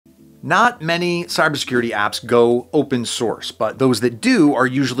Not many cybersecurity apps go open source, but those that do are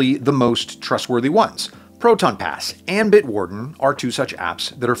usually the most trustworthy ones. Proton Pass and Bitwarden are two such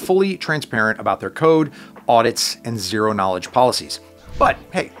apps that are fully transparent about their code, audits, and zero-knowledge policies. But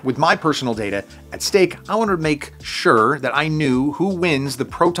hey, with my personal data at stake, I wanted to make sure that I knew who wins the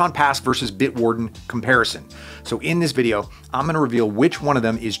Proton Pass versus Bitwarden comparison. So in this video, I'm going to reveal which one of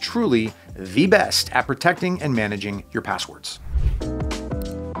them is truly the best at protecting and managing your passwords.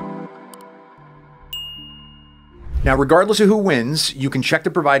 Now, regardless of who wins, you can check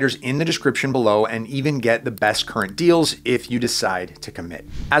the providers in the description below and even get the best current deals if you decide to commit.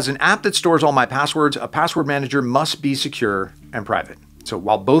 As an app that stores all my passwords, a password manager must be secure and private. So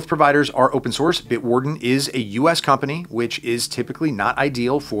while both providers are open source, Bitwarden is a US company, which is typically not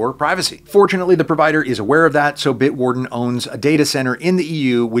ideal for privacy. Fortunately, the provider is aware of that, so Bitwarden owns a data center in the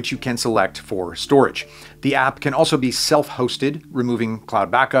EU, which you can select for storage. The app can also be self-hosted, removing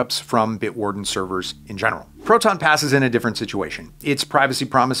cloud backups from Bitwarden servers in general. Proton Pass is in a different situation. Its privacy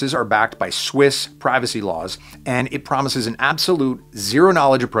promises are backed by Swiss privacy laws, and it promises an absolute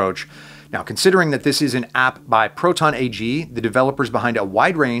zero-knowledge approach. Now, considering that this is an app by Proton AG, the developers behind a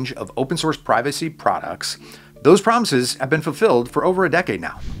wide range of open source privacy products, those promises have been fulfilled for over a decade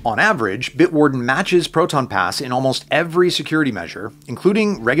now. On average, Bitwarden matches Proton Pass in almost every security measure,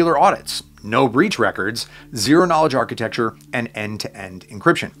 including regular audits, no breach records, zero-knowledge architecture, and end-to-end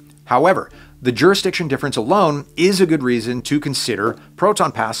encryption. However, the jurisdiction difference alone is a good reason to consider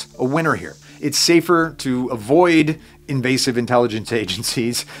Proton Pass a winner here. It's safer to avoid invasive intelligence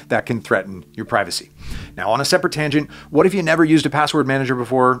agencies that can threaten your privacy. Now, on a separate tangent, what if you never used a password manager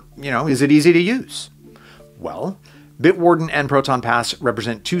before? Is it easy to use? Well, Bitwarden and Proton Pass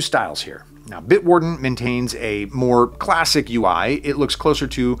represent two styles here. Now, Bitwarden maintains a more classic UI. It looks closer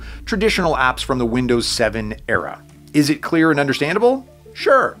to traditional apps from the Windows 7 era. Is it clear and understandable?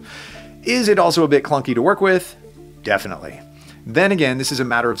 Sure. Is it also a bit clunky to work with? Definitely. Then again, this is a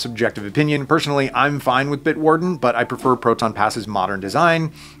matter of subjective opinion. Personally, I'm fine with Bitwarden, but I prefer Proton Pass's modern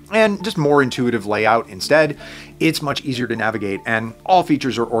design and just more intuitive layout instead. It's much easier to navigate, and all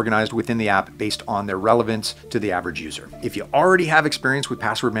features are organized within the app based on their relevance to the average user. If you already have experience with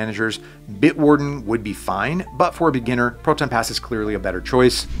password managers, Bitwarden would be fine, but for a beginner, Proton Pass is clearly a better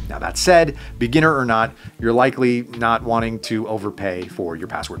choice. Now that said, beginner or not, you're likely not wanting to overpay for your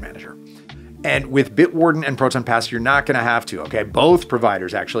password manager. And with Bitwarden and Proton Pass, you're not going to have to, okay? Both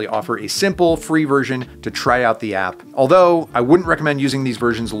providers actually offer a simple free version to try out the app, although I wouldn't recommend using these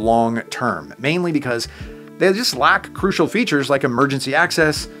versions long term, mainly because they just lack crucial features like emergency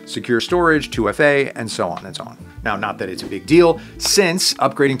access, secure storage, 2FA, and so on and so on. Now, not that it's a big deal, since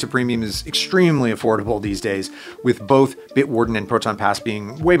upgrading to premium is extremely affordable these days, with both Bitwarden and Proton Pass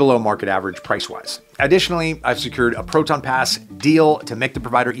being way below market average price-wise. Additionally, I've secured a Proton Pass deal to make the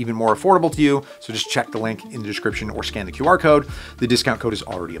provider even more affordable to you, so just check the link in the description or scan the QR code. The discount code is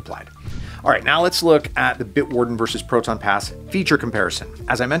already applied. All right, now let's look at the Bitwarden versus Proton Pass feature comparison.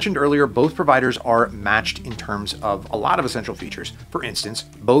 As I mentioned earlier, both providers are matched in terms of a lot of essential features. For instance,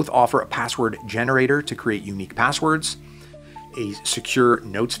 both offer a password generator to create unique passwords, a secure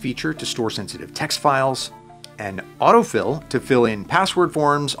notes feature to store sensitive text files, an autofill to fill in password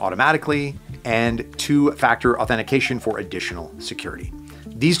forms automatically, and two-factor authentication for additional security.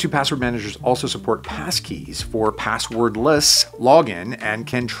 These two password managers also support passkeys for passwordless login and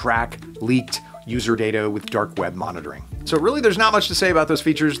can track leaked user data with dark web monitoring. So really, there's not much to say about those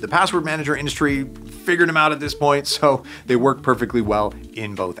features. The password manager industry figured them out at this point, so they work perfectly well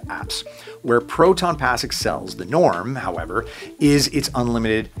in both apps. Where Proton Pass excels, the norm, however, is its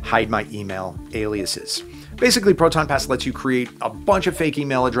unlimited hide my email aliases. Basically, Proton Pass lets you create a bunch of fake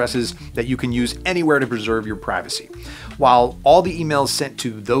email addresses that you can use anywhere to preserve your privacy. While all the emails sent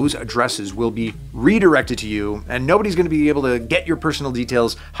to those addresses will be redirected to you, and nobody's going to be able to get your personal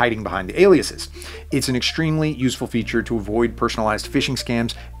details hiding behind the aliases. It's an extremely useful feature to avoid personalized phishing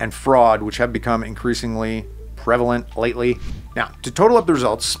scams and fraud, which have become increasingly prevalent lately. Now, to total up the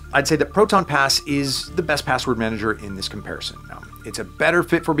results, I'd say that Proton Pass is the best password manager in this comparison. Now, it's a better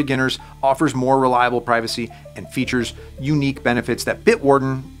fit for beginners, offers more reliable privacy, and features unique benefits that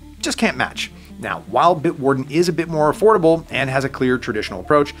Bitwarden just can't match. Now, while Bitwarden is a bit more affordable and has a clear traditional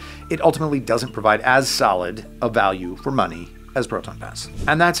approach, it ultimately doesn't provide as solid a value for money as Proton Pass.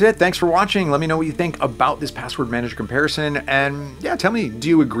 And that's it. Thanks for watching. Let me know what you think about this password manager comparison. And yeah, tell me, do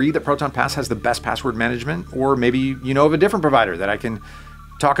you agree that Proton Pass has the best password management? Or maybe you know of a different provider that I can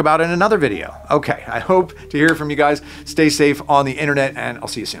talk about in another video. Okay, I hope to hear from you guys. Stay safe on the internet, and I'll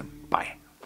see you soon. Bye.